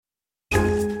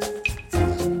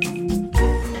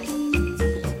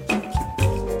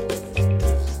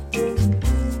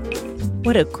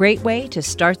What a great way to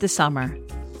start the summer,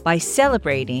 by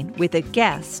celebrating with a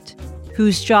guest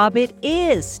whose job it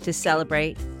is to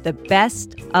celebrate the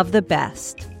best of the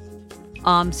best.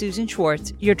 I'm Susan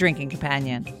Schwartz, your drinking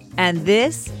companion, and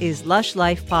this is Lush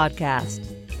Life Podcast.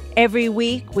 Every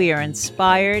week, we are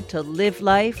inspired to live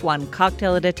life one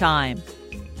cocktail at a time.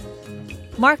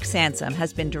 Mark Sansom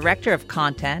has been Director of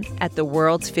Content at the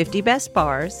World's 50 Best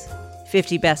Bars,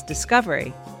 50 Best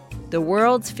Discovery, the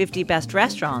World's 50 Best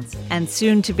Restaurants, and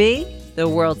soon to be the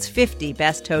World's 50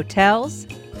 Best Hotels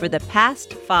for the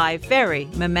past 5 very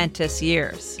momentous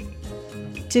years.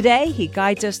 Today, he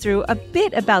guides us through a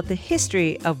bit about the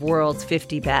history of World's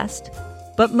 50 Best,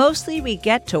 but mostly we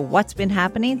get to what's been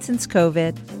happening since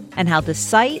COVID and how the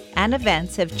site and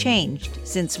events have changed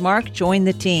since Mark joined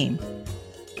the team.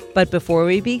 But before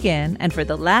we begin, and for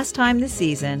the last time this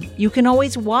season, you can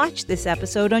always watch this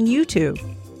episode on YouTube,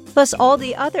 plus all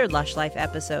the other Lush Life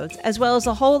episodes, as well as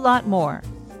a whole lot more.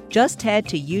 Just head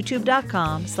to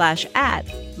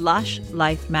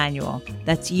youtube.com/@LushLifeManual.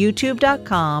 That's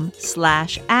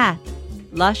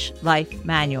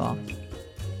youtube.com/@LushLifeManual.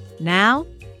 Now,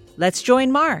 let's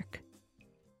join Mark.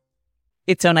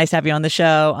 It's so nice to have you on the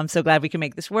show. I'm so glad we can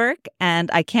make this work. And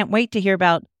I can't wait to hear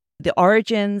about the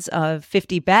origins of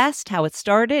 50 Best, how it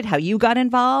started, how you got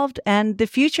involved, and the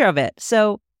future of it.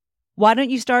 So why don't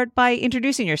you start by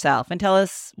introducing yourself and tell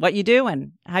us what you do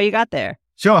and how you got there?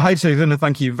 Sure. Hey, Susan, and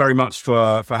thank you very much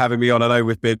for having me on. I know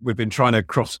we've been trying to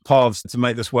cross paths to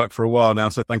make this work for a while now,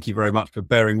 so thank you very much for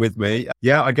bearing with me.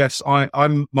 Yeah, I guess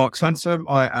I'm Mark Sansom.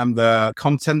 I am the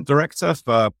content director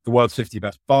for the World's 50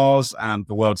 Best Bars and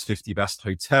the World's 50 Best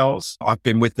Hotels. I've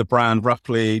been with the brand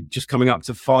roughly just coming up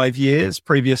to 5 years.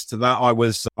 Previous to that, I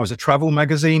was a travel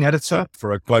magazine editor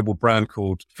for a global brand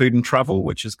called Food and Travel,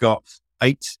 which has got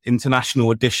 8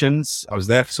 international editions. I was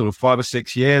there for sort of 5 or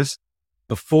 6 years.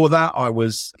 Before that, I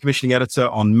was commissioning editor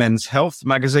on Men's Health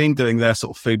magazine, doing their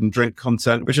sort of food and drink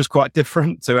content, which is quite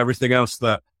different to everything else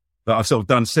that I've sort of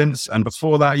done since. And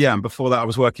before that, I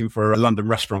was working for a London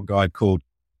restaurant guide called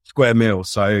Square Meal.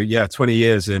 So 20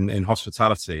 years in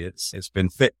hospitality. It's been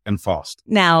thick and fast.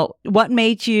 Now, what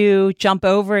made you jump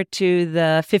over to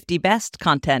the 50 Best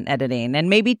content editing? And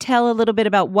maybe tell a little bit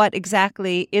about what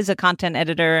exactly is a content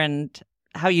editor and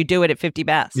how you do it at 50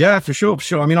 Best. Yeah, for sure.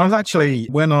 I mean, I was actually,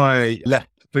 when I left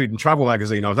Food and Travel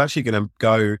magazine, I was actually going to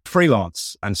go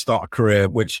freelance and start a career,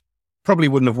 which probably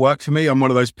wouldn't have worked for me. I'm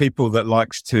one of those people that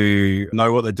likes to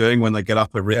know what they're doing when they get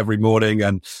up every morning.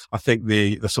 And I think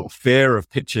the sort of fear of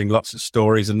pitching lots of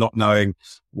stories and not knowing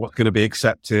what's going to be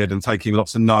accepted and taking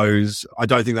lots of no's, I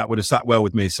don't think that would have sat well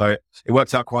with me. So it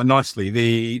worked out quite nicely.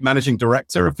 The managing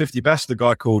director of 50 Best, a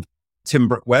guy called Tim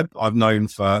Brooke-Webb, I've known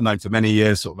for many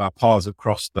years. Sort of our paths have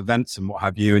crossed events and what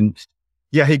have you. And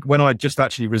yeah, when I just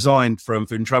actually resigned from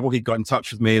Food and Travel, he got in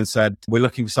touch with me and said, we're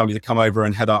looking for somebody to come over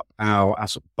and head up our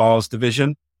sort of bars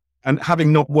division. And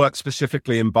having not worked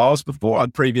specifically in bars before,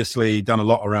 I'd previously done a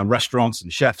lot around restaurants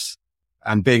and chefs.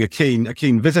 And being a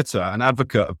keen visitor and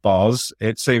advocate of bars,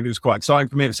 it was quite exciting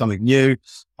for me. It was something new.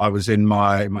 I was in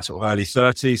my sort of early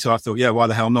 30s. So I thought, yeah, why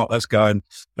the hell not? Let's go and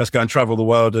travel the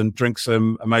world and drink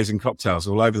some amazing cocktails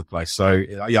all over the place. So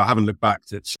yeah, I haven't looked back.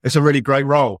 It's a really great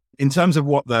role. In terms of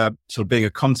what the sort of being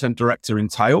a content director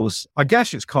entails, I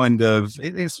guess it's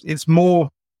it's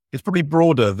probably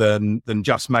broader than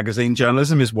just magazine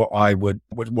journalism is what I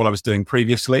was doing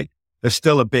previously. There's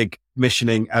still a big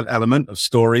missioning element of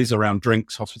stories around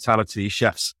drinks, hospitality,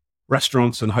 chefs,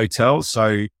 restaurants and hotels.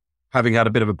 So having had a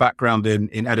bit of a background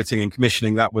in editing and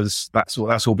commissioning, that's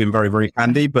all been very, very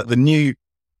handy. But the new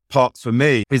part for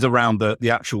me is around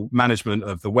the actual management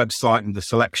of the website and the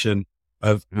selection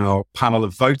of our panel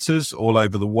of voters all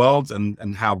over the world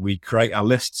and how we create our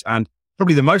lists. And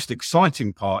probably the most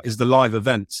exciting part is the live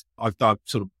events. I've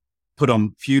sort of put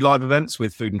on a few live events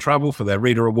with Food and Travel for their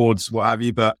reader awards, what have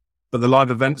you. But the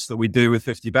live events that we do with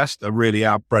 50 Best are really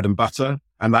our bread and butter.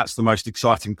 And that's the most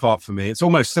exciting part for me. It's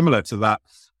almost similar to that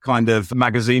kind of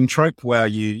magazine trope where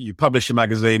you publish a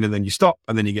magazine and then you stop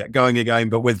and then you get going again.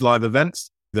 But with live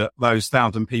events, those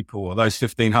 1,000 people or those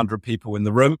 1,500 people in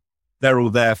the room, they're all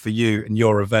there for you and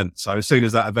your event. So as soon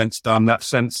as that event's done, that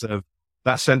sense of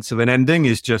an ending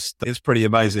it's pretty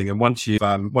amazing. And once you've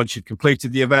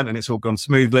completed the event and it's all gone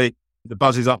smoothly, the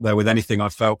buzz is up there with anything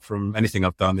I've felt from anything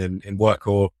I've done in work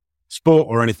or sport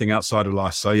or anything outside of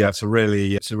life. So yeah, it's a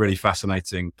really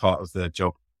fascinating part of the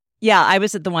job. Yeah, I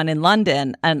was at the one in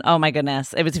London and oh my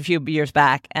goodness, it was a few years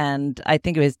back and I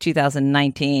think it was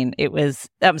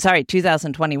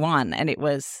 2021 and it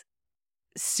was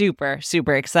super,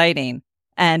 super exciting.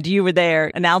 and you were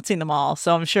there announcing them all.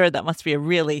 So I'm sure that must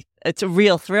be it's a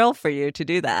real thrill for you to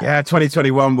do that. Yeah,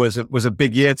 2021 was a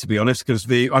big year, to be honest, because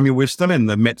we're still in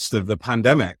the midst of the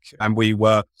pandemic, and we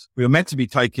were meant to be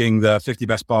taking the 50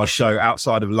 Best Bars show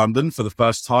outside of London for the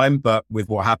first time, but with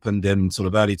what happened in sort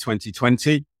of early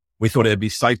 2020, we thought it'd be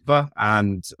safer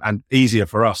and easier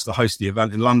for us to host the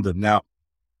event in London. Now,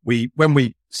 when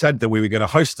we said that we were going to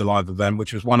host a live event,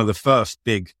 which was one of the first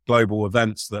big global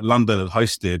events that London had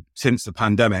hosted since the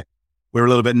pandemic, we were a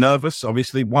little bit nervous,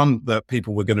 obviously. One, that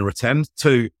people were going to attend.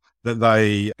 Two, that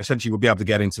they essentially would be able to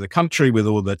get into the country with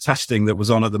all the testing that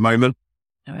was on at the moment.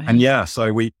 Right. And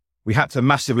so we had to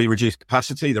massively reduce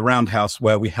capacity. The Roundhouse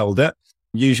where we held it,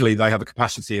 usually they have a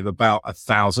capacity of about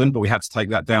 1,000, but we had to take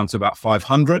that down to about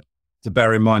 500 to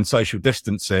bear in mind social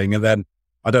distancing. And then,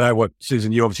 I don't know what,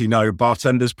 Susan, you obviously know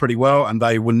bartenders pretty well, and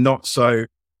they were not so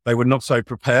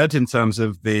prepared in terms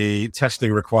of the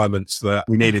testing requirements that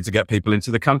we needed to get people into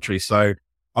the country. So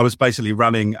I was basically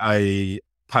running a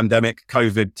pandemic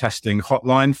COVID testing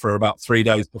hotline for about 3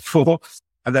 days before.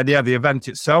 And then, the event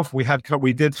itself,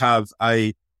 we did have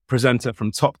a presenter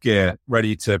from Top Gear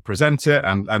ready to present it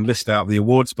and list out the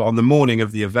awards. But on the morning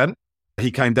of the event, he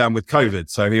came down with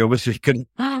COVID. So he obviously couldn't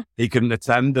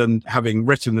attend. And having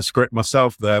written the script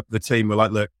myself, the team were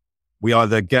like, look, we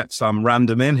either get some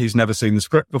random in who's never seen the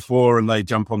script before and they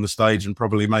jump on the stage and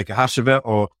probably make a hash of it,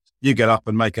 or you get up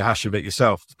and make a hash of it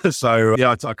yourself. So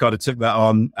I kind of took that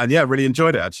on and really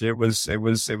enjoyed it. Actually, it was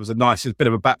a bit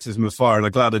of a baptism of fire, and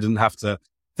I'm glad I didn't have to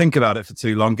think about it for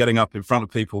too long, getting up in front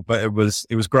of people, but it was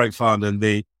great fun. And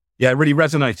it really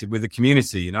resonated with the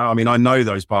community. I know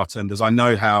those bartenders, I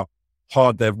know how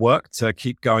hard they've worked to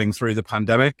keep going through the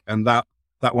pandemic. And that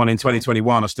one in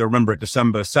 2021, I still remember it,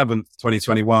 December 7th,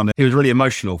 2021. It was really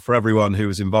emotional for everyone who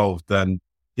was involved. And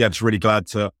just really glad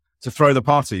to throw the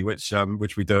party, which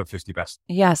we do at 50 Best.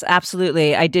 Yes,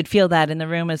 absolutely. I did feel that in the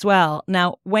room as well.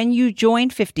 Now, when you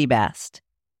joined 50 Best,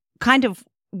 kind of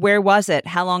where was it?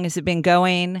 How long has it been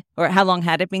going, or how long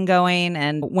had it been going?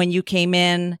 And when you came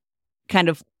in, kind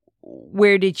of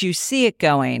where did you see it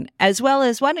going? As well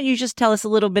as, why don't you just tell us a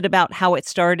little bit about how it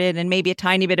started and maybe a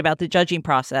tiny bit about the judging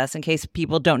process in case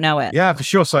people don't know it? Yeah, for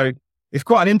sure. So it's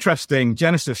quite an interesting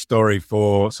genesis story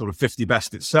for sort of 50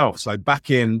 Best itself. So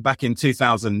back in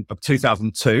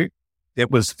 2002,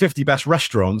 it was 50 Best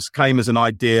Restaurants came as an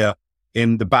idea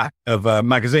in the back of a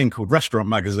magazine called Restaurant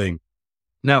Magazine,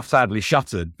 now sadly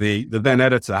shuttered. The then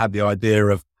editor had the idea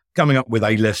of coming up with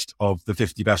a list of the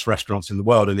 50 best restaurants in the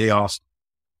world, and he asked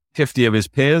 50 of his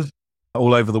peers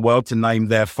all over the world to name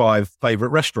their 5 favorite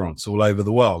restaurants all over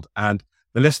the world. And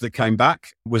the list that came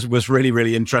back was really,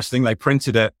 really interesting. They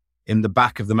printed it in the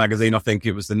back of the magazine. I think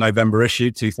it was the November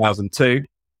issue, 2002.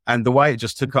 And the way it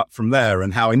just took up from there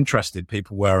and how interested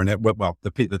people were in it. Well,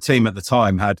 the team at the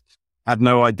time had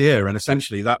no idea. And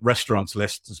essentially that restaurants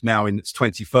list is now in its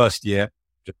 21st year,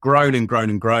 just grown and grown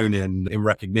and grown in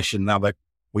recognition. Now that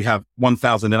we have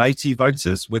 1,080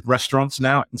 voters with restaurants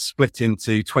now, and split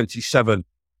into 27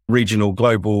 regional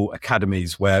global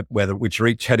academies which are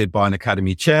each headed by an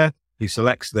academy chair who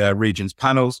selects their region's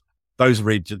panels. Those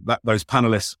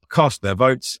panelists cast their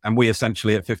votes, and we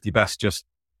essentially at 50 Best just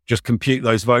compute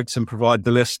those votes and provide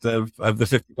the list of the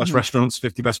 50 best restaurants,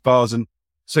 50 best bars, and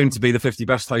soon to be the 50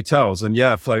 best hotels. And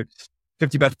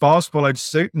 50 Best Bars followed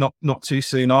suit not too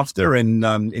soon after in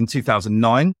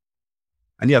 2009.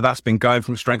 And that's been going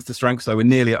from strength to strength. So we're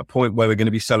nearly at a point where we're going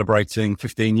to be celebrating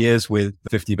 15 years with the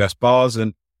 50 Best Bars.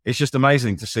 And it's just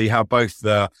amazing to see how both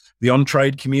the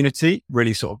on-trade community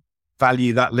really sort of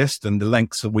value that list and the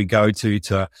lengths that we go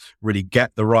to really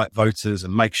get the right voters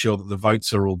and make sure that the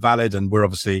votes are all valid. And we're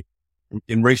obviously,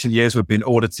 in recent years, we've been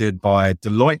audited by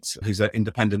Deloitte, who's an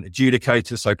independent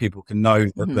adjudicator, so people can know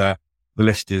that the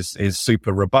list is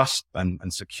super robust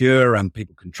and secure and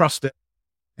people can trust it.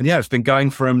 And it's been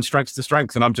going from strength to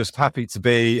strength, and I'm just happy to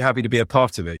be a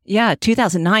part of it. Yeah,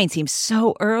 2009 seems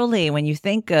so early when you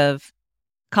think of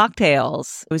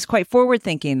cocktails. It was quite forward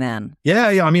thinking then.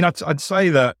 Yeah. I mean, I'd say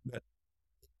that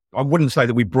I wouldn't say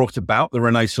that we brought about the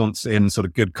renaissance in sort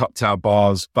of good cocktail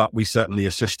bars, but we certainly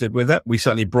assisted with it. We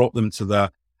certainly brought them to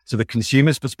the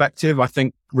consumer's perspective. I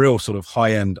think real sort of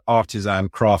high end artisan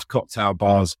craft cocktail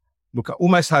bars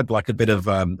almost had like a bit of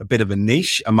a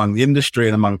niche among the industry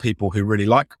and among people who really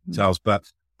like cocktails. But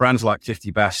brands like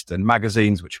 50 Best and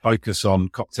magazines which focus on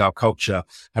cocktail culture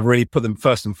have really put them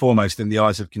first and foremost in the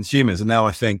eyes of consumers. And now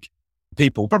I think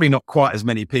people, probably not quite as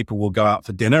many people, will go out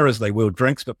for dinner as they will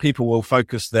drinks, but people will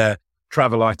focus their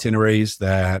travel itineraries,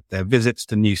 their visits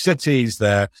to new cities,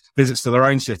 their visits to their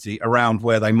own city around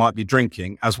where they might be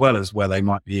drinking as well as where they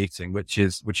might be eating, which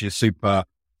is super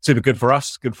super good for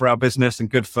us, good for our business, and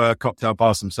good for cocktail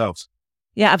bars themselves.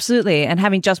 Yeah, absolutely. And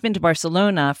having just been to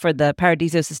Barcelona for the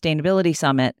Paradiso Sustainability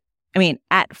Summit, I mean,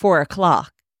 at 4:00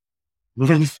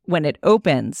 when it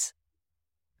opens,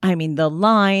 I mean, the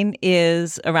line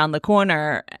is around the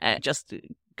corner, just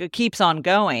keeps on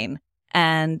going.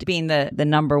 And being the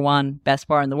number one best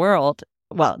bar in the world,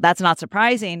 well, that's not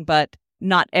surprising, but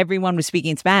not everyone was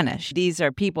speaking Spanish. These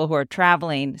are people who are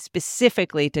traveling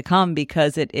specifically to come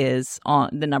because it is on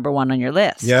the number one on your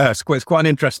list. Yeah, it's quite an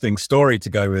interesting story to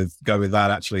go with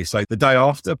that, actually. So the day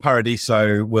after,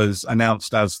 Paradiso was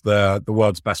announced as the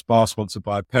world's best bar, sponsored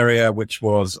by Perrier, which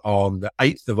was on the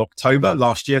 8th of October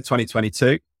last year,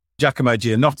 2022. Giacomo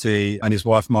Giannotti and his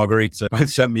wife Margherita both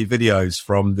sent me videos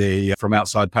from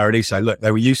outside Paradiso. Look,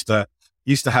 they were used to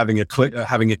having a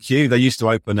queue. They used to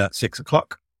open at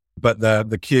 6:00, but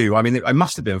the queue, I mean, it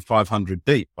must have been 500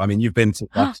 deep. I mean, you've been to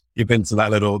that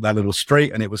little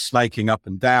street, and it was snaking up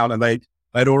and down. And they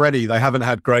haven't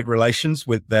had great relations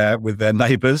with their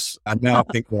neighbors, and now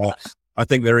I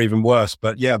think they're even worse.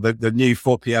 But yeah, the new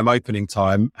 4 p.m. opening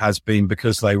time has been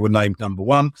because they were named number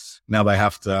one. Now they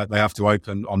have to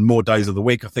open on more days of the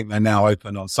week. I think they now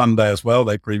open on Sunday as well.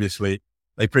 They previously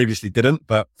didn't.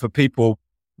 But for people,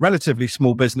 relatively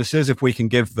small businesses, if we can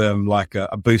give them like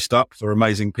a boost up for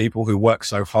amazing people who work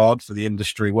so hard for the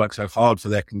industry, work so hard for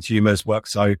their consumers, work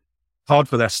so hard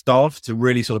for their staff to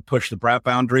really sort of push the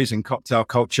boundaries in cocktail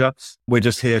culture. We're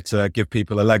just here to give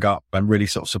people a leg up and really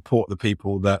sort of support the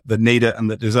people that need it and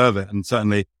that deserve it. And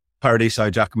certainly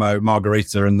Paradiso, Giacomo,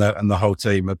 Margherita and the whole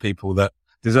team are people that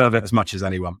deserve it as much as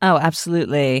anyone. Oh,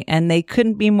 absolutely. And they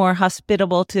couldn't be more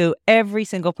hospitable to every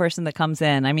single person that comes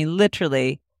in. I mean,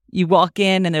 literally, you walk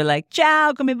in and they're like,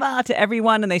 ciao, come va to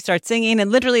everyone. And they start singing,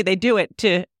 and literally they do it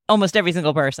to almost every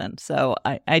single person. So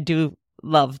I do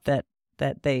love that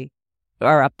they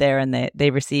are up there and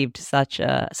they received such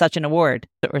an award,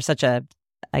 or such a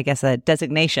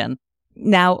designation.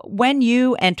 Now, when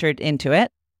you entered into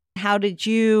it, how did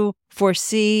you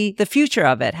foresee the future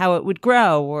of it, how it would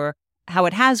grow or how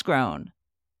it has grown?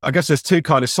 I guess there's two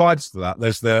kind of sides to that.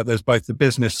 There's both the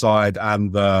business side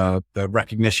and the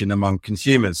recognition among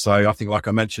consumers. So I think, like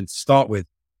I mentioned to start with,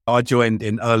 I joined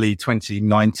in early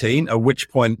 2019, at which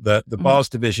point the bars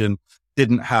division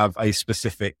didn't have a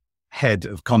specific head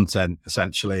of content.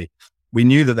 Essentially, we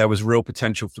knew that there was real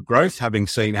potential for growth, having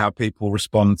seen how people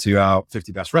respond to our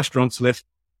 50 best restaurants list,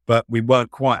 but we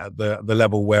weren't quite at the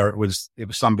level where it was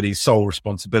somebody's sole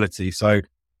responsibility. So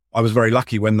I was very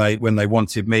lucky when they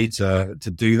wanted me to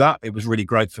do that. It was really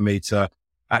great for me to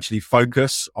actually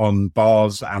focus on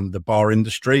bars and the bar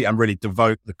industry and really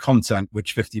devote the content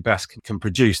which 50 Best can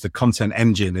produce, the content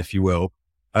engine, if you will,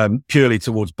 purely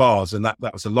towards bars. And that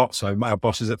was a lot. So our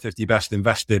bosses at 50 Best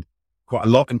invested quite a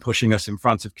lot in pushing us in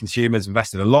front of consumers,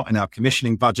 invested a lot in our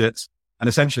commissioning budgets, and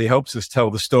essentially helps us tell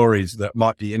the stories that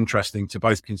might be interesting to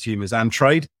both consumers and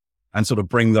trade, and sort of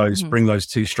bring those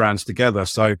two strands together.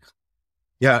 So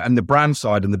yeah, and the brand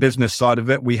side and the business side of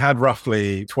it, we had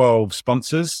roughly 12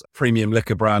 sponsors, premium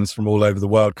liquor brands from all over the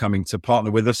world coming to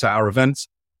partner with us at our events.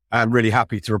 I'm really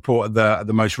happy to report at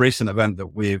the most recent event that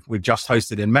we've just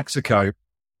hosted in Mexico,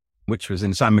 which was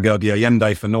in San Miguel de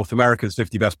Allende for North America's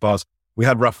 50 Best Bars. We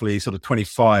had roughly sort of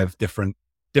 25 different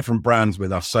brands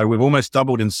with us. So we've almost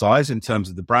doubled in size in terms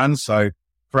of the brands. So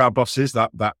for our bosses,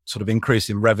 that sort of increase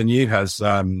in revenue has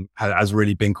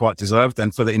really been quite deserved.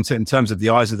 And for in terms of the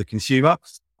eyes of the consumer,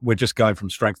 we're just going from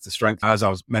strength to strength. As I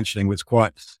was mentioning, it's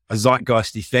quite a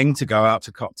zeitgeisty thing to go out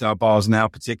to cocktail bars now,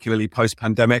 particularly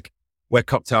post-pandemic, where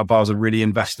cocktail bars are really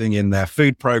investing in their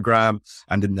food program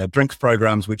and in their drinks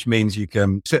programs, which means you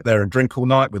can sit there and drink all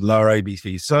night with lower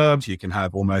ABV serves. You can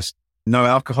have almost no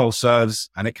alcohol serves,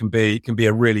 and it can be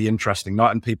a really interesting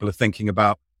night. And people are thinking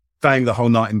about staying the whole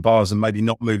night in bars and maybe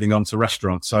not moving on to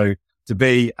restaurants. So to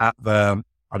be at the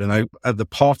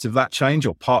part of that change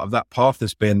or part of that path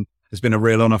has been a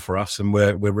real honor for us. And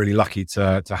we're really lucky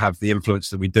to have the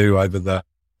influence that we do over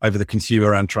the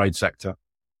consumer and trade sector.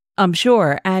 I'm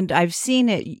sure. And I've seen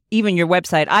it, even your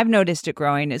website, I've noticed it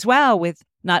growing as well, with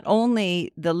not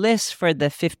only the list for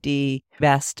the 50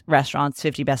 best restaurants,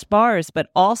 50 best bars, but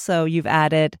also you've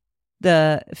added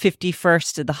the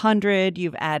 51st to the 100.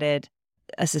 You've added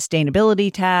a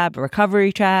sustainability tab, a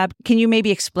recovery tab. Can you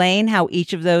maybe explain how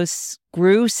each of those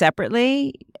grew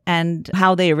separately and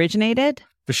how they originated?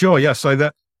 For sure, yeah. So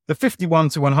the 51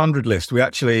 to 100 list,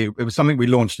 it was something we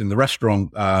launched in the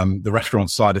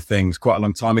restaurant side of things quite a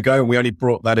long time ago. And we only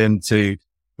brought that into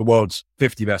the world's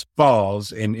 50 best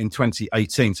bars in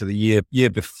 2018. So the year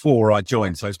before I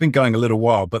joined. So it's been going a little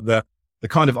while, but the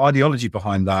kind of ideology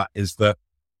behind that is that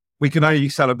we can only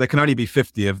there can only be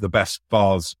 50 of the best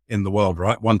bars in the world,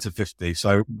 right? 1 to 50.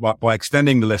 So by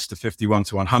extending the list to 51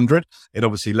 to 100, it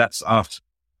obviously lets us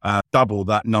double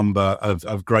that number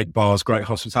of great bars, great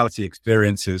hospitality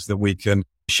experiences that we can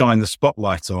shine the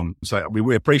spotlight on. So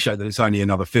we appreciate that it's only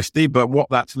another 50, but what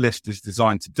that list is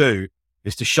designed to do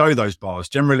is to show those bars,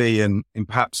 generally in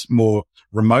perhaps more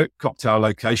remote cocktail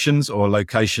locations or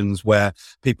locations where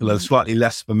people are slightly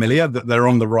less familiar, that they're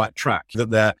on the right track,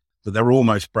 that they're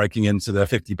almost breaking into the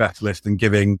 50 best list and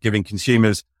giving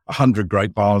consumers 100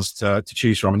 great bars to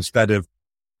choose from instead of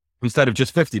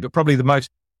just 50. But probably the most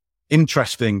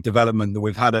interesting development that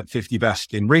we've had at 50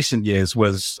 Best in recent years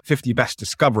was 50 Best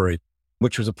Discovery,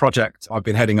 which was a project I've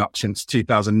been heading up since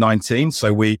 2019.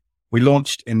 So we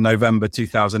launched in November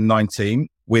 2019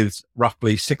 with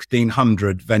roughly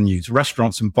 1,600 venues,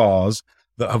 restaurants and bars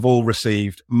that have all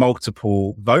received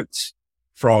multiple votes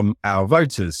from our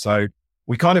voters. So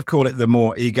we kind of call it the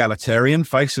more egalitarian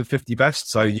face of 50 Best.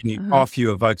 So you need far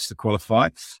fewer votes to qualify.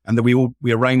 And then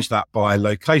we arrange that by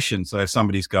location. So if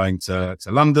somebody's going to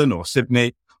London or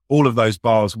Sydney, all of those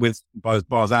bars, with both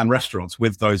bars and restaurants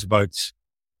with those votes,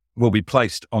 will be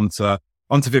placed onto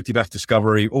 50 Best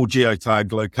Discovery, all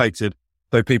geotagged, located,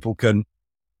 so people can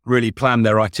really plan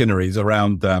their itineraries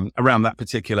around that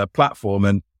particular platform.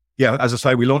 And yeah, as I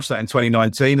say, we launched that in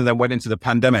 2019 and then went into the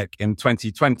pandemic in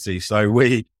 2020. So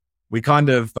we kind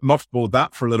of mothballed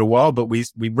that for a little while, but we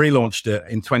relaunched it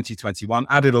in 2021,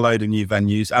 added a load of new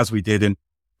venues as we did in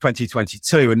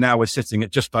 2022. And now we're sitting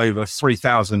at just over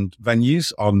 3,000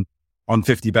 venues on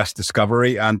 50 Best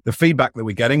Discovery. And the feedback that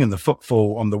we're getting and the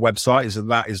footfall on the website is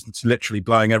that it's literally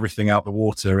blowing everything out the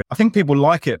water. I think people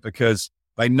like it because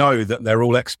they know that they're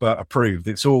all expert approved.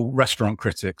 It's all restaurant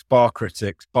critics,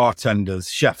 bartenders,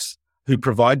 chefs who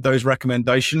provide those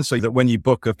recommendations, so that when you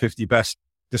book a 50 Best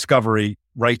Discovery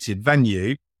rated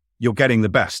venue, you're getting the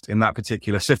best in that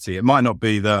particular city. It might not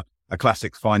be a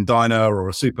classic fine diner or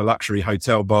a super luxury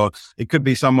hotel bar. It could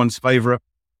be someone's favorite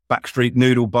backstreet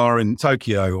noodle bar in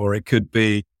Tokyo, or it could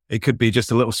be just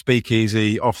a little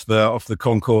speakeasy off the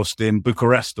concourse in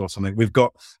Bucharest or something. We've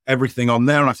got everything on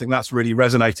there, and I think that's really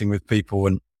resonating with people.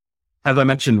 And as I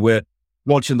mentioned, we're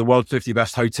launching the World's 50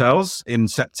 Best Hotels in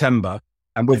September,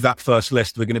 and with that first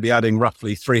list, we're going to be adding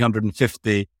roughly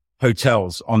 350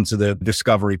 hotels onto the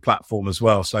Discovery platform as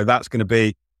well. So that's going to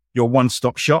be your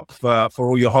one-stop shop for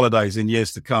all your holidays in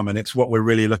years to come, and it's what we're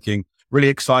really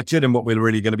excited and what we're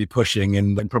really going to be pushing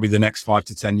in probably the next 5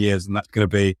 to 10 years. And that's going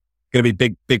to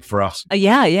be big for us.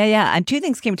 Yeah. And two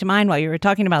things came to mind while you were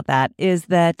talking about that is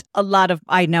that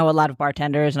I know a lot of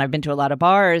bartenders and I've been to a lot of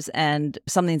bars, and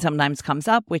something sometimes comes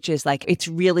up, which is like, it's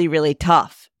really, really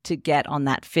tough to get on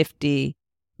that 50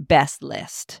 best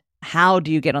list. How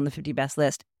do you get on the 50 best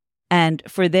list? And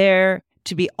for there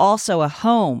to be also a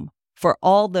home for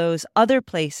all those other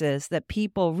places that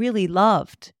people really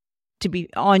loved to be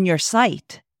on your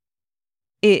site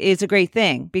is a great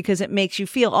thing, because it makes you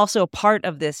feel also a part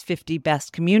of this 50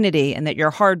 best community, and that your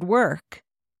hard work,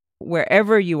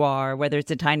 wherever you are, whether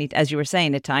it's a tiny, as you were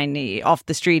saying, a tiny off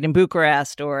the street in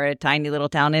Bucharest or a tiny little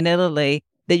town in Italy,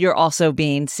 that you're also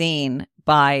being seen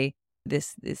by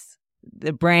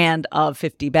the brand of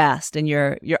 50 Best, and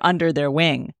you're under their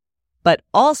wing. But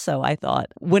also, I thought,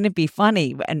 wouldn't it be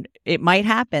funny, and it might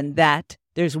happen, that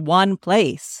there's one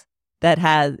place that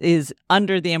is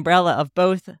under the umbrella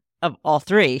of all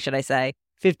three, should I say,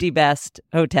 50 Best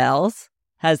Hotels,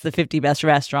 has the 50 Best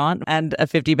Restaurant, and a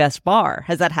 50 Best Bar.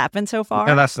 Has that happened so far?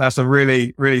 Yeah, that's a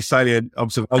really, really salient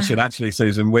observation, actually,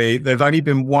 Susan. There's only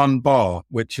been one bar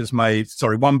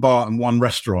and one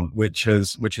restaurant which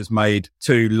has made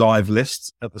 2 live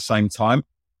lists at the same time.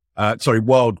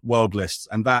 World lists,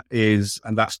 and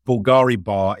that's Bulgari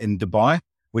Bar in Dubai,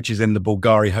 which is in the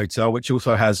Bulgari Hotel, which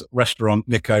also has restaurant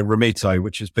Nico Romito,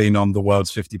 which has been on the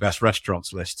world's 50 best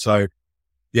restaurants list. So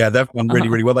yeah, they've done really,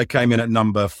 really well. They came in at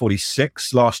number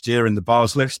 46 last year in the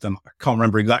bars list, and I can't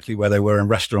remember exactly where they were in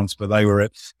restaurants, but they were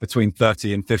at between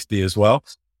 30 and 50 as well.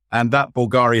 And that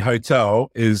Bulgari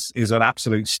Hotel is an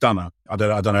absolute stunner. I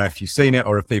don't know if you've seen it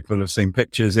or if people have seen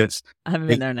pictures. I haven't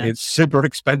been there now. It's super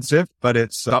expensive, but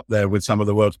it's up there with some of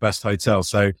the world's best hotels.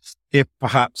 So if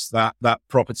perhaps that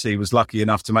property was lucky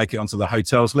enough to make it onto the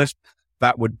hotels list,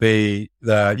 that would be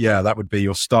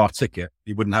your star ticket.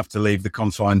 You wouldn't have to leave the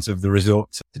confines of the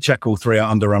resort to check all 3 out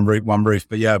under one roof.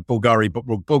 But yeah,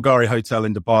 Bulgari Hotel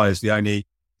in Dubai is the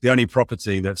only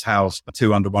property that's housed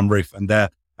 2 under one roof, and they're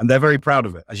very proud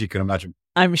of it, as you can imagine.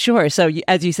 I'm sure. So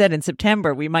as you said, in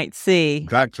September, we might see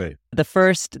Exactly. the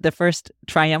first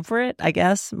triumvirate, I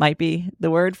guess, might be the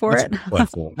word for it.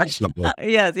 Excellent word.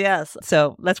 Yes.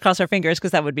 So let's cross our fingers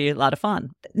because that would be a lot of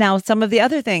fun. Now, some of the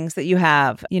other things that you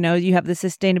have the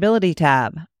sustainability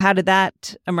tab. How did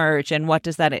that emerge and what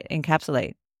does that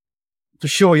encapsulate? For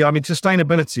sure. Yeah. I mean,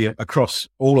 sustainability across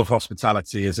all of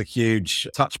hospitality is a huge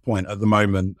touch point at the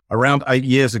moment. Around 6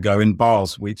 years ago in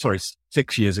bars, we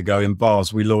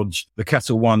launched the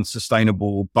Kettle One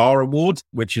Sustainable Bar Award,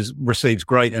 which receives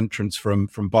great entrance from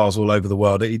bars all over the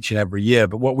world each and every year.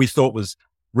 But what we thought was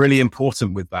really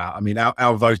important with that, I mean,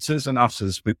 our voters and us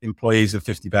as employees of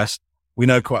 50 Best, we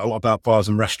know quite a lot about bars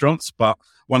and restaurants, but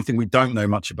one thing we don't know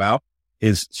much about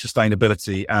is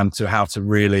sustainability and how to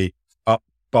really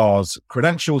bars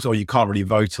credentials, or you can't really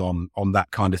vote on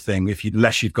that kind of thing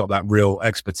unless you've got that real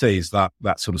expertise, that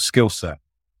sort of skill set.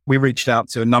 We reached out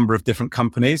to a number of different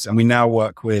companies and we now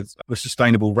work with the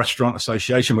Sustainable Restaurant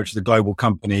Association, which is a global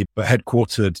company, but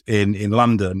headquartered in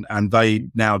London. And they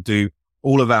now do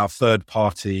all of our third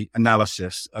party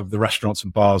analysis of the restaurants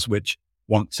and bars which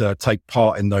want to take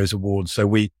part in those awards. So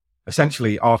we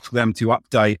essentially ask them to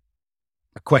update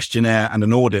a questionnaire and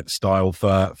an audit style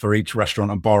for each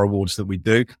restaurant and bar awards that we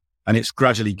do. And it's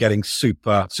gradually getting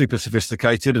super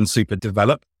sophisticated and super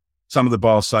developed. Some of the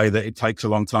bars say that it takes a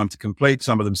long time to complete.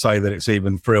 Some of them say that it's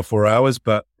even 3 or 4 hours.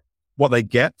 But what they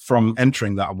get from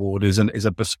entering that award is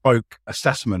a bespoke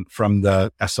assessment from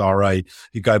the SRA.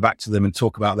 You go back to them and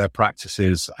talk about their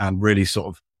practices and really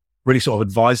sort of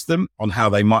advise them on how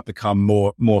they might become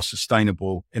more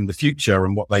sustainable in the future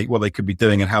and what they could be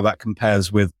doing and how that compares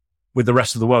with the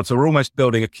rest of the world. So we're almost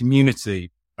building a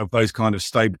community of those kind of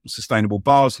sustainable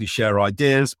bars who share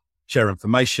ideas, share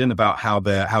information about how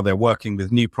they're working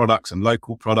with new products and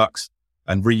local products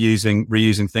and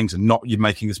reusing things and not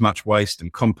making as much waste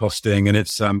and composting. And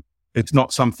it's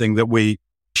not something that we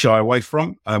shy away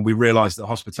from. We realize that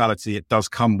hospitality, it does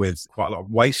come with quite a lot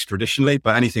of waste traditionally,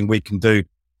 but anything we can do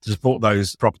to support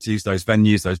those properties, those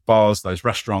venues, those bars, those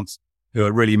restaurants who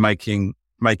are really making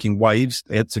waves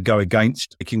to go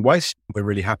against making waste, we're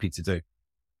really happy to do.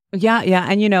 Yeah.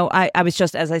 And, I was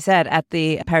just, as I said, at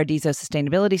the Paradiso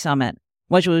Sustainability Summit.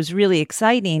 What was really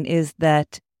exciting is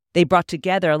that they brought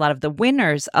together a lot of the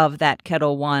winners of that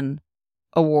Kettle One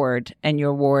award and your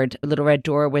award. Little Red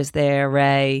Door was there,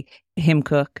 Ray,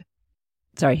 Himcook,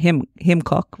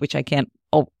 which I can't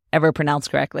ever pronounce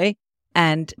correctly,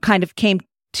 and kind of came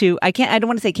to, I don't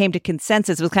want to say came to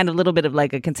consensus. It was kind of a little bit of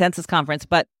like a consensus conference,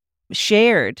 but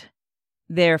shared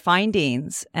their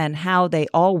findings and how they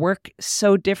all work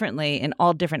so differently in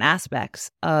all different aspects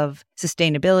of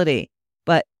sustainability,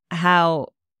 but how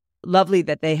lovely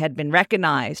that they had been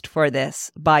recognized for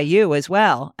this by you as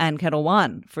well and Kettle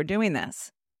One for doing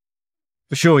this.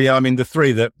 For sure. Yeah. I mean, the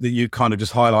three that you kind of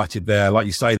just highlighted there, like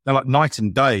you say, they're like night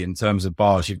and day in terms of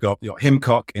bars. You've got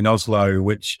Himcock in Oslo,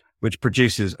 which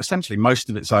produces essentially most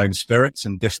of its own spirits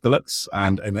and distillates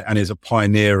and is a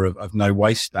pioneer of no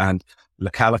waste and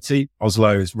locality.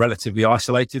 Oslo is relatively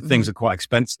isolated. Mm-hmm. Things are quite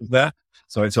expensive there.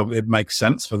 So it makes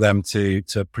sense for them to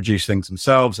produce things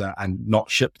themselves and not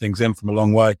ship things in from a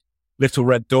long way. Little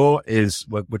Red Door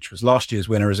which was last year's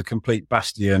winner, is a complete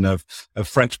bastion of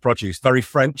French produce, very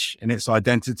French in its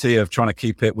identity of trying to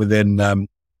keep it within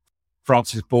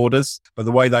France's borders. But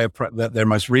the way their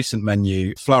most recent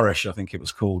menu, Flourish, I think it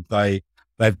was called,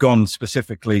 they've gone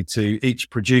specifically to each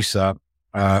producer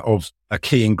of a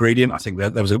key ingredient. I think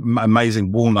there was an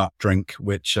amazing walnut drink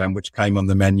which came on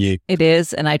the menu. It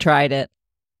is, and I tried it.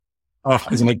 Oh,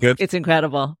 isn't it good? It's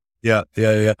incredible. Yeah.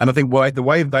 And I think the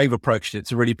way they've approached it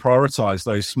to really prioritize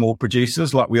those small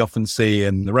producers, like we often see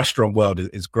in the restaurant world,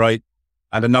 is great.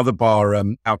 And another bar,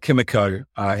 Alquimico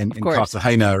in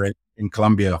Cartagena in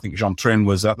Colombia, I think Jean Trin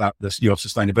was at your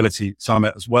sustainability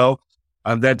summit as well.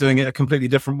 And they're doing it a completely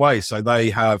different way. So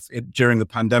they have, during the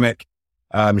pandemic,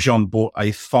 Jean bought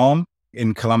a farm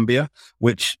in Colombia,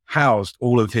 which housed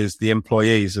all of the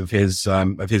employees of his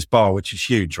bar, which is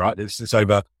huge, right? It's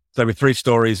over 3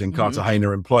 stories in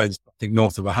Cartagena, employs, I think,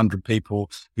 north of 100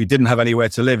 people who didn't have anywhere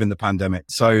to live in the pandemic.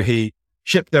 So he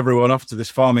shipped everyone off to this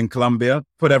farm in Colombia,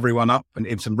 put everyone up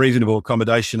in some reasonable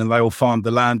accommodation, and they all farmed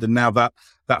the land. And now that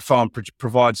farm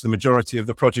provides the majority of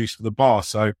the produce for the bar.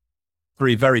 So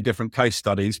 3 very different case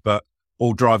studies, but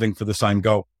all driving for the same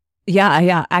goal.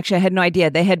 Yeah. Actually, I had no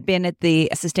idea. They had been at the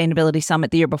Sustainability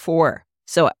Summit the year before.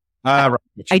 So right.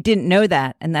 I didn't know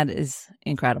that. And that is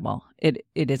incredible. It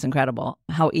is incredible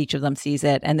how each of them sees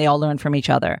it and they all learn from each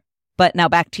other. But now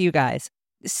back to you guys.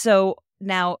 So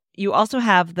now you also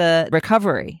have the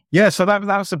recovery. Yeah. So that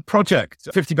was a project.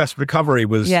 50 Best Recovery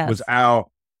was our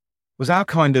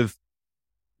kind of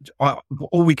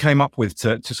all we came up with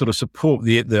to sort of support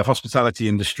the hospitality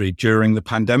industry during the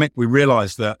pandemic, we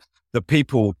realized that the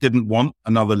people didn't want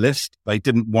another list. They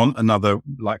didn't want another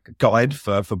guide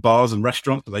for bars and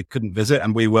restaurants that they couldn't visit.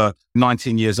 And we were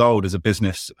 19 years old as a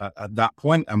business at that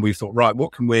point. And we thought, right,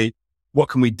 what can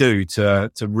we do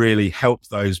to really help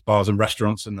those bars and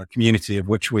restaurants and the community of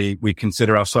which we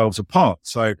consider ourselves a part?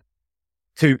 So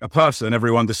to a person,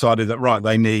 everyone decided that, right,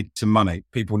 they need some money.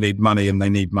 People need money and they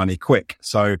need money quick.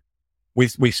 So we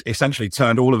essentially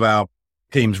turned all of our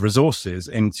team's resources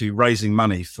into raising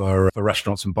money for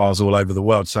restaurants and bars all over the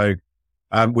world. So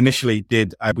we initially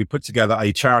we put together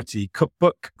a charity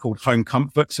cookbook called Home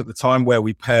Comforts at the time, where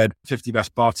we paired 50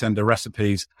 best bartender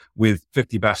recipes with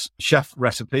 50 best chef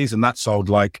recipes. And that sold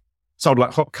like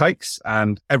hotcakes.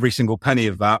 And every single penny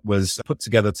of that was put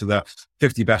together to the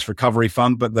 50 best recovery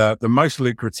fund. But the most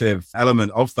lucrative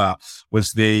element of that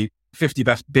was the 50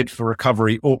 best bid for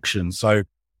recovery auction. So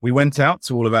we went out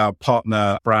to all of our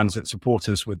partner brands that support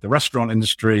us with the restaurant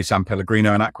industry, San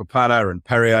Pellegrino and Acquapada and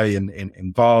Perrier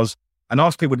in bars, and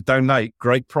asked people to donate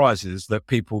great prizes that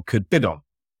people could bid on.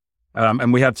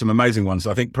 And we had some amazing ones.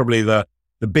 I think probably the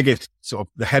biggest sort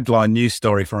of the headline news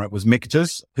story from it was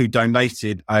Mictors, who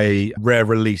donated a rare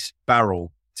release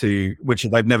barrel which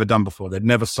they've never done before. They'd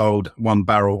never sold one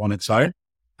barrel on its own.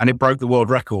 And it broke the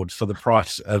world record for the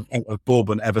price of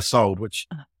bourbon ever sold, which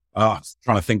I'm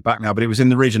trying to think back now, but it was in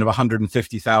the region of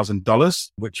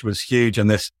 $150,000, which was huge. And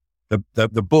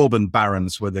the Bourbon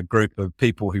Barons were the group of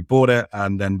people who bought it.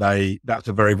 And then that's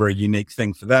a very, very unique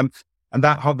thing for them. And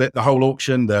the whole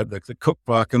auction, the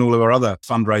cookbook and all of our other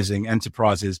fundraising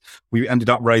enterprises, we ended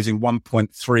up raising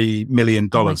 $1.3 million,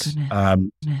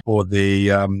 for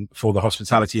the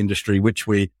hospitality industry, which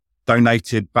we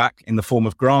donated back in the form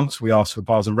of grants. We asked for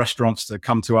bars and restaurants to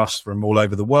come to us from all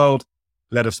over the world,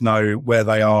 let us know where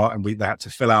they are, and they had to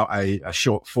fill out a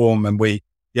short form. And we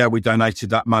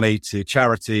donated that money to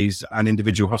charities and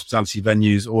individual hospitality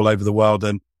venues all over the world.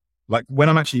 And like when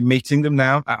I'm actually meeting them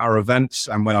now at our events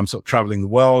and when I'm sort of traveling the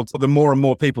world, the more and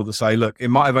more people that say, look, it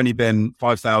might have only been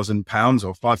 £5,000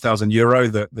 or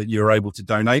 €5,000 that you were able to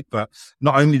donate. But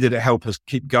not only did it help us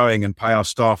keep going and pay our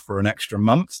staff for an extra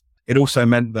month, it also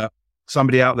meant that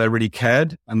somebody out there really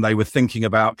cared and they were thinking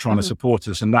about trying to support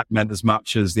us. And that meant as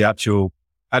much as the actual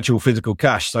physical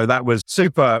cash. So that was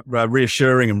super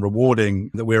reassuring and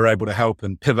rewarding that we were able to help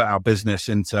and pivot our business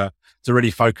into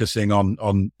really focusing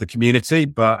on the community.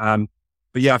 But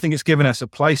yeah, I think it's given us a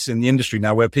place in the industry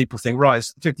now where people think, right,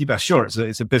 it's 50 best. Sure,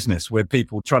 it's a business where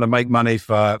people trying to make money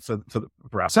for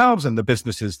ourselves and the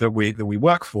businesses that we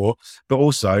work for, but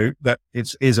also that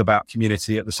it is about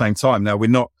community at the same time. Now we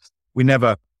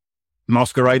never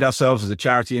masquerade ourselves as a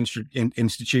charity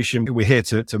institution. We're here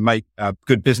to make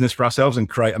good business for ourselves and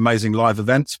create amazing live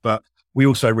events, but we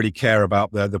also really care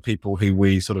about the people who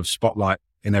we sort of spotlight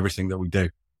in everything that we do.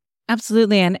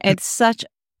 Absolutely. And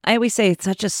I always say it's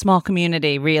such a small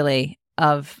community, really,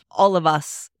 of all of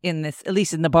us in this, at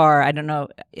least in the bar. I don't know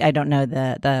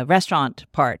the restaurant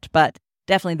part, but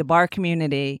definitely the bar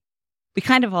community. We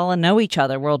kind of all know each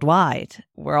other worldwide.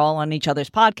 We're all on each other's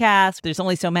podcasts. There's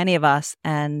only so many of us,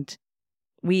 and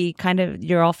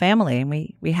you're all family, and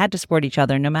we had to support each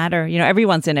other no matter,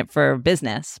 everyone's in it for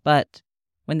business, but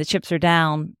when the chips are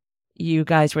down, you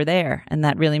guys were there, and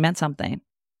that really meant something.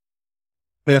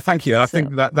 Yeah, thank you. I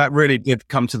think that really did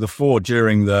come to the fore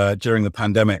during the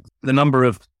pandemic. The number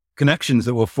of connections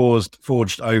that were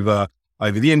forged over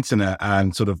the internet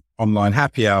and sort of online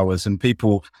happy hours and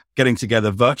people getting together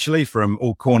virtually from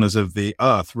all corners of the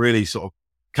earth really sort of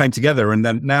came together. And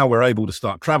then now we're able to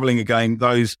start traveling again.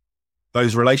 Those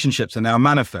relationships are now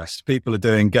manifest. People are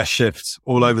doing guest shifts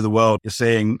all over the world. You're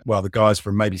seeing, the guys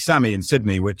from maybe Sammy in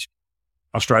Sydney, which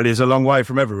Australia is a long way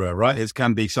from everywhere, right? It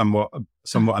can be somewhat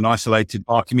an isolated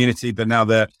bar community, but now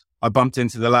I bumped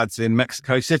into the lads in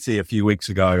Mexico City a few weeks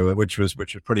ago, which was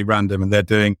pretty random. And they're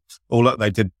doing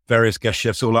they did various guest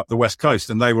shifts all up the West Coast,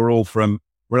 and they were all from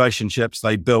relationships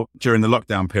they built during the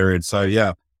lockdown period. So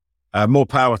yeah, more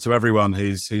power to everyone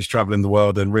who's traveling the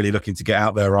world and really looking to get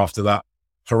out there after that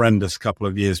horrendous couple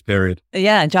of years period.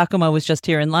 Yeah, and Giacomo was just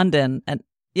here in London, and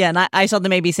I saw the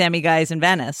Maybe Sammy guys in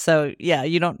Venice. So yeah,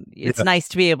 it's nice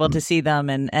to be able to see them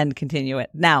and continue it.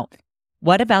 Now,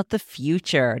 what about the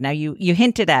future? Now you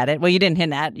hinted at it. Well, you didn't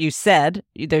hint at it. You said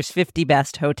there's 50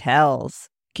 best hotels.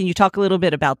 Can you talk a little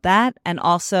bit about that? And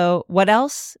also what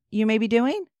else you may be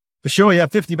doing? For sure. Yeah.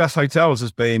 50 best hotels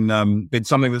has been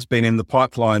something that's been in the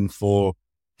pipeline for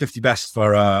 50 best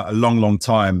for a long, long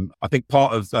time. I think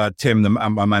part of Tim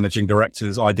and my managing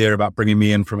director's idea about bringing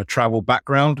me in from a travel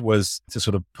background was to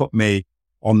sort of put me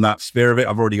on that sphere of it.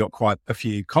 I've already got quite a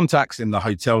few contacts in the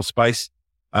hotel space.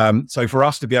 So for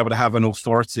us to be able to have an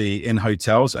authority in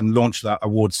hotels and launch that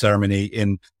award ceremony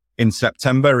in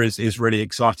September is really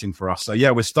exciting for us. So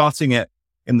yeah, we're starting it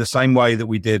in the same way that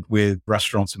we did with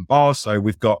restaurants and bars. So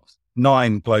we've got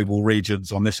 9 global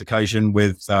regions on this occasion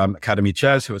with Academy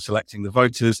chairs who are selecting the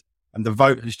voters. And the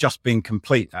vote has just been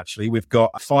complete, actually. We've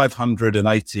got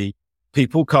 580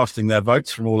 people casting their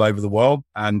votes from all over the world.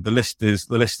 And the list is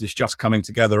just coming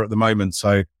together at the moment.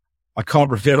 So I can't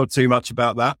reveal too much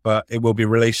about that, but it will be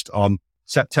released on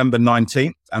September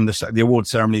 19th. And the award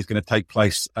ceremony is going to take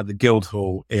place at the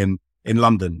Guildhall in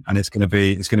London. And it's going to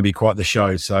be quite the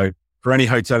show. So for any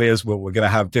hoteliers, we're going to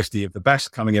have 50 of the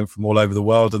best coming in from all over the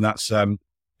world. And that's,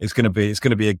 it's going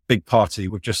to be a big party.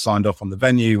 We've just signed off on the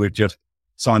venue. We've just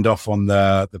signed off on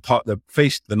the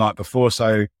feast the night before.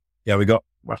 So yeah, we got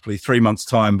roughly 3 months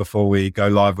time before we go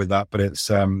live with that. But it's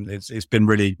been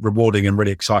really rewarding and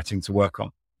really exciting to work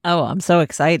on. Oh, I'm so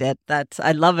excited.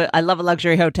 I love it. I love a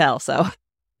luxury hotel. So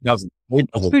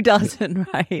who doesn't,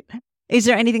 right? Is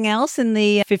there anything else in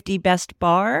the 50 best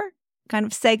bar kind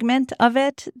of segment of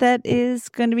it that is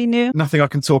going to be new? Nothing I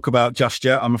can talk about just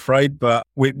yet, I'm afraid, but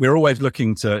we're always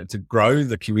looking to grow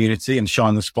the community and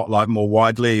shine the spotlight more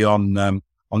widely on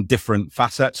different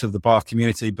facets of the bar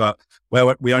community. But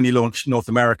where we only launched North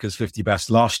America's 50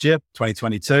 best last year,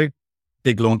 2022,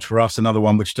 big launch for us, another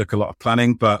one which took a lot of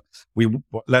planning, but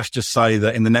let's just say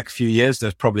that in the next few years,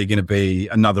 there's probably going to be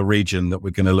another region that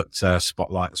we're going to look to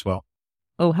spotlight as well.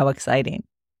 Oh, how exciting.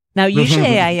 Now,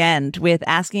 usually I end with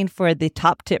asking for the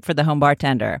top tip for the home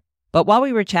bartender. But while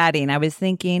we were chatting, I was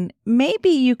thinking maybe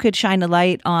you could shine a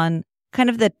light on kind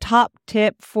of the top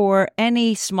tip for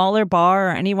any smaller bar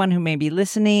or anyone who may be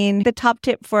listening, the top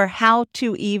tip for how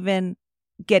to even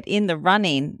get in the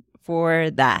running for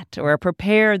that or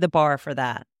prepare the bar for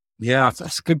that. Yeah,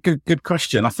 that's a good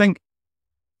question. I think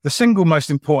the single most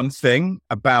important thing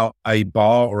about a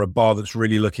bar or a bar that's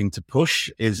really looking to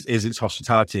push is its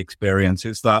hospitality experience.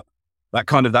 It's that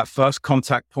kind of that first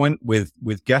contact point with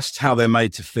guests, how they're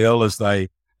made to feel as they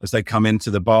come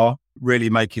into the bar, really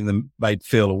making them made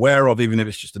feel aware of, even if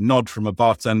it's just a nod from a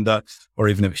bartender or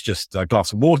even if it's just a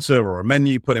glass of water or a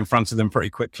menu put in front of them pretty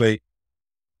quickly.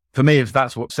 For me, if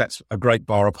that's what sets a great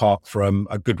bar apart from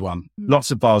a good one.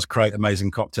 Lots of bars create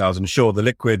amazing cocktails, and sure, the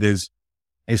liquid is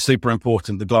super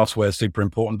important. The glassware is super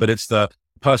important, but it's the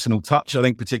personal touch, I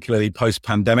think, particularly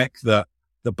post-pandemic, that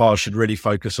the bars should really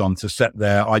focus on to set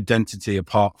their identity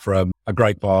apart from a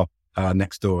great bar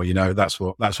next door. You know, that's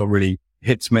what really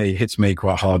hits me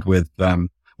quite hard with when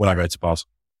I go to bars.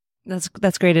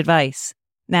 That's great advice.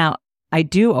 Now, I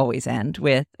do always end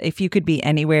with, if you could be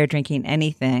anywhere drinking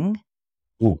anything,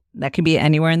 that could be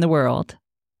anywhere in the world,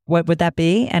 what would that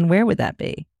be and where would that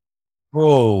be?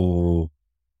 Oh,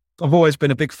 I've always been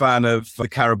a big fan of the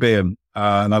Caribbean,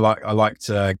 and I like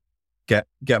to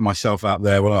get myself out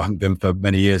there. Well, I haven't been for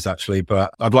many years actually,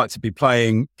 but I'd like to be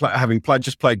played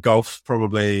golf,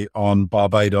 probably on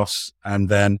Barbados, and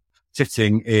then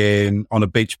sitting on a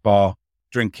beach bar,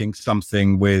 drinking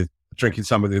something with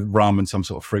rum and some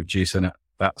sort of fruit juice in it.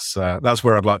 That's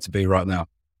where I'd like to be right now.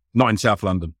 Not in South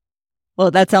London. Well,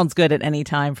 that sounds good at any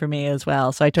time for me as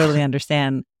well. So I totally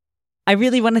understand. I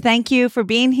really want to thank you for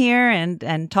being here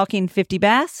and talking 50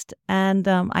 best. And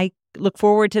I look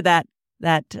forward to that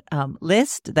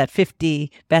list, that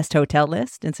 50 best hotel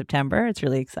list in September. It's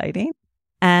really exciting.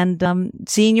 And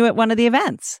seeing you at one of the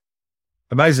events.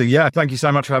 Amazing. Yeah. Thank you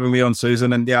so much for having me on,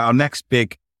 Susan. And yeah, our next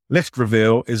big list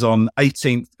reveal is on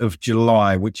 18th of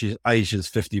July, which is Asia's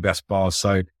 50 best bars.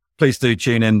 So please do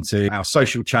tune in to our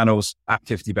social channels at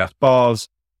 50 best bars.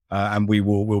 And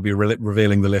we'll be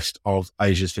revealing the list of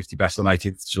Asia's 50 best on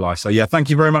 18th of July. So yeah, thank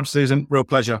you very much, Susan. Real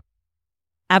pleasure.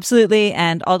 Absolutely.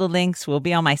 And all the links will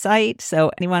be on my site.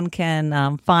 So anyone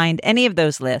can find any of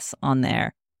those lists on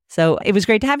there. So it was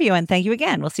great to have you. And thank you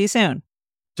again. We'll see you soon.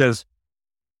 Cheers.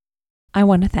 I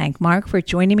want to thank Mark for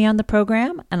joining me on the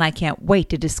program. And I can't wait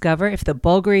to discover if the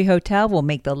Bulgari Hotel will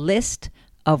make the list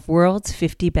of world's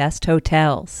 50 best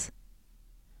hotels.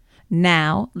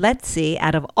 Now, let's see,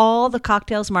 out of all the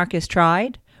cocktails Mark has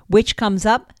tried, which comes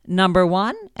up number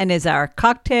 1 and is our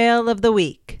cocktail of the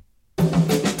week.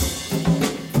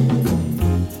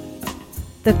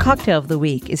 The cocktail of the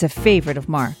week is a favorite of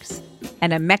Mark's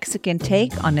and a Mexican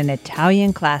take on an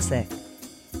Italian classic.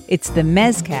 It's the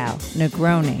Mezcal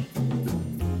Negroni.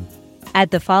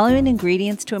 Add the following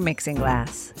ingredients to a mixing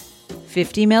glass: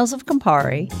 50 ml of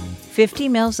Campari, 50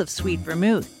 ml of sweet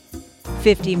vermouth,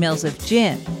 50 ml of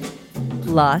gin,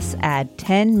 plus add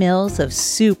 10 ml of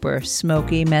super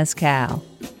smoky mezcal.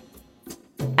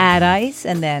 Add ice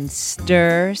and then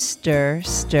stir, stir,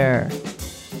 stir.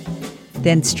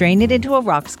 Then strain it into a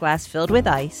rocks glass filled with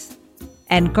ice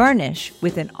and garnish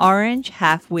with an orange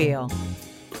half wheel.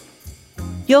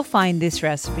 You'll find this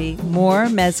recipe, more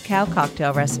Mezcal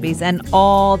cocktail recipes, and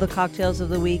all the cocktails of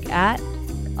the week at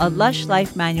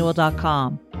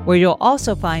alushlifemanual.com, where you'll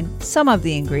also find some of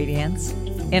the ingredients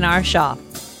in our shop.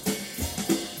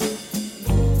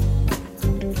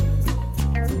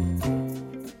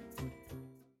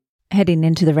 Heading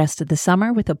into the rest of the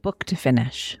summer with a book to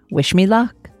finish. Wish me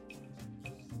luck.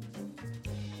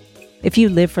 If you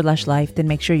live for Lush Life, then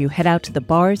make sure you head out to the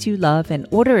bars you love and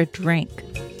order a drink.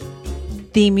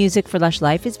 Theme music for Lush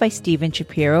Life is by Steven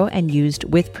Shapiro and used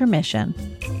with permission,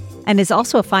 and is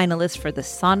also a finalist for the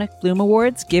Sonic Bloom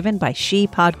Awards given by She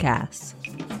Podcasts.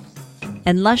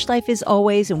 And Lush Life is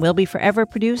always and will be forever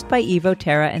produced by Evo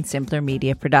Terra and Simpler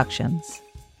Media Productions.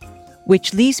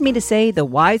 Which leaves me to say the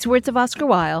wise words of Oscar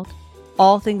Wilde: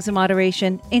 all things in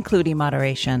moderation, including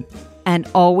moderation, and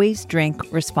always drink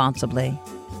responsibly.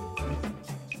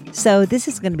 So this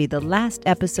is going to be the last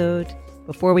episode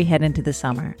before we head into the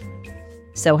summer.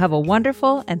 So have a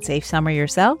wonderful and safe summer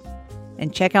yourself,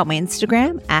 and check out my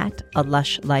Instagram at A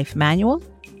Lush Life Manual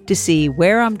to see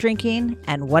where I'm drinking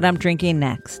and what I'm drinking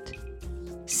next.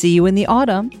 See you in the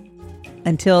autumn.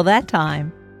 Until that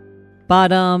time,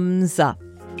 bottoms up.